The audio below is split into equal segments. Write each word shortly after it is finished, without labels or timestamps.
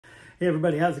Hey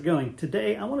everybody, how's it going?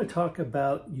 Today I want to talk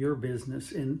about your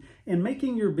business and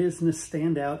making your business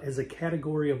stand out as a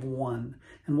category of one.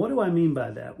 And what do I mean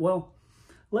by that? Well,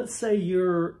 let's say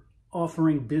you're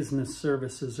offering business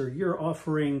services or you're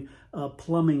offering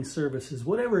plumbing services,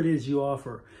 whatever it is you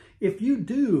offer. If you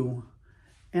do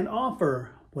and offer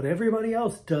what everybody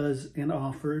else does and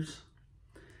offers,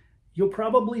 you'll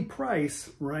probably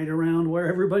price right around where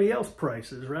everybody else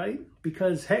prices, right?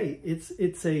 Because hey,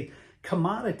 it's a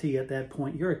commodity at that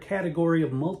point. You're a category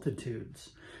of multitudes.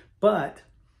 But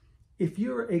if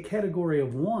you're a category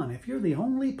of one, if you're the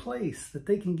only place that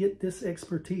they can get this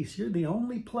expertise, you're the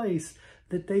only place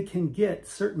that they can get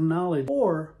certain knowledge,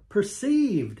 or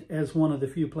perceived as one of the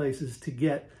few places to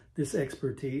get this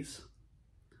expertise,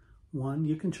 one,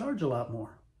 you can charge a lot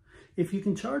more. If you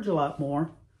can charge a lot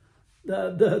more,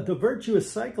 the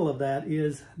virtuous cycle of that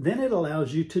is then it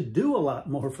allows you to do a lot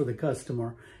more for the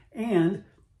customer and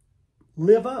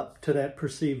live up to that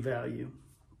perceived value.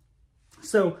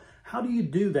 So how do you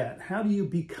do that? How do you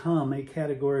become a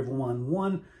category of one?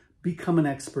 One, become an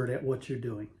expert at what you're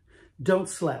doing. Don't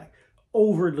slack.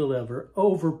 Over-deliver.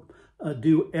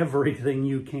 Do everything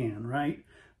you can, right?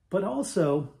 But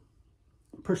also,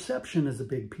 perception is a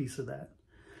big piece of that.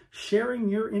 Sharing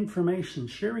your information,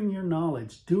 sharing your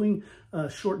knowledge, doing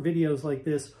short videos like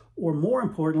this, or more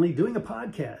importantly, doing a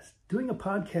podcast. Doing a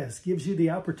podcast gives you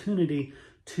the opportunity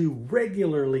to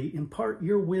regularly impart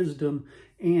your wisdom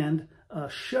and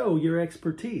show your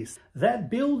expertise.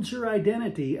 That builds your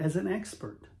identity as an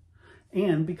expert.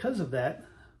 And because of that,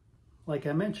 like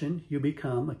I mentioned, you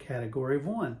become a category of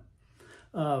one.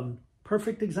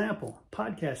 Perfect example,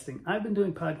 podcasting. I've been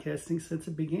doing podcasting since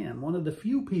it began. One of the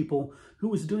few people who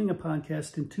was doing a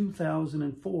podcast in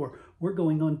 2004. We're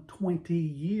going on 20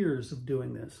 years of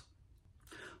doing this.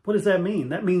 What does that mean?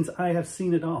 That means I have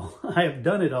seen it all. I have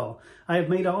done it all. I have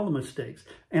made all the mistakes,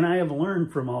 and I have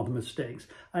learned from all the mistakes.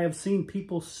 I have seen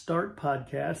people start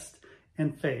podcasts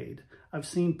and fade. I've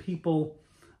seen people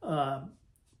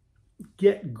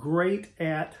get great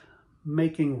at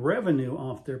making revenue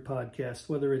off their podcast,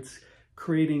 whether it's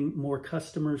creating more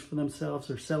customers for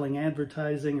themselves or selling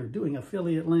advertising or doing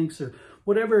affiliate links or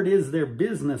whatever it is, their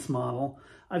business model.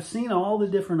 I've seen all the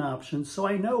different options, so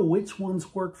I know which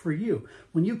ones work for you.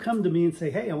 When you come to me and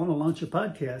say, hey, I want to launch a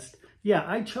podcast, yeah,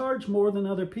 I charge more than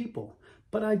other people,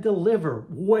 but I deliver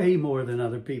way more than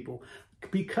other people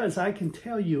because I can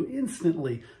tell you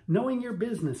instantly, knowing your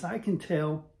business, I can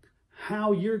tell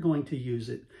how you're going to use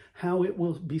it, how it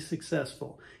will be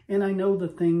successful. And I know the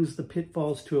things, the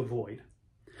pitfalls to avoid.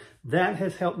 That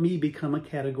has helped me become a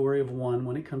category of one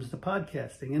when it comes to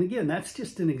podcasting. And again, that's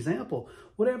just an example.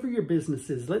 Whatever your business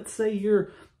is, let's say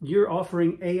you're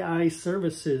offering AI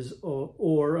services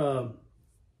or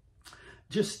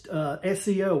just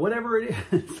SEO, whatever it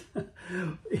is.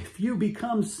 If you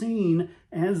become seen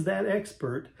as that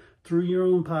expert through your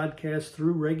own podcast,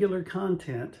 through regular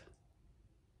content,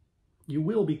 you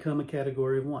will become a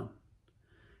category of one.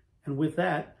 And with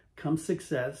that comes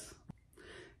success.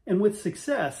 And with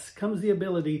success comes the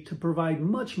ability to provide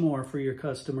much more for your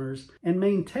customers and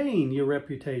maintain your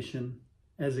reputation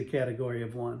as a category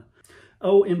of one.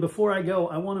 Oh, and before I go,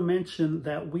 I want to mention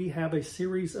that we have a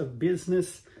series of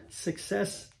business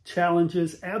success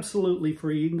challenges absolutely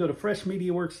free. You can go to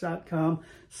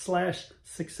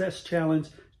freshmediaworks.com/success challenge.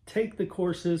 Take the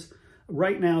courses.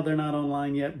 Right now, they're not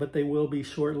online yet, but they will be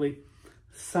shortly.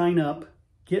 Sign up.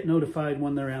 Get notified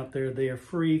when they're out there. They are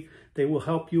free. They will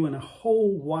help you in a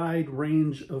whole wide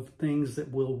range of things that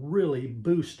will really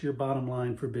boost your bottom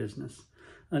line for business.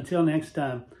 Until next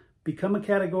time, become a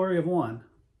category of one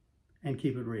and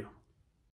keep it real.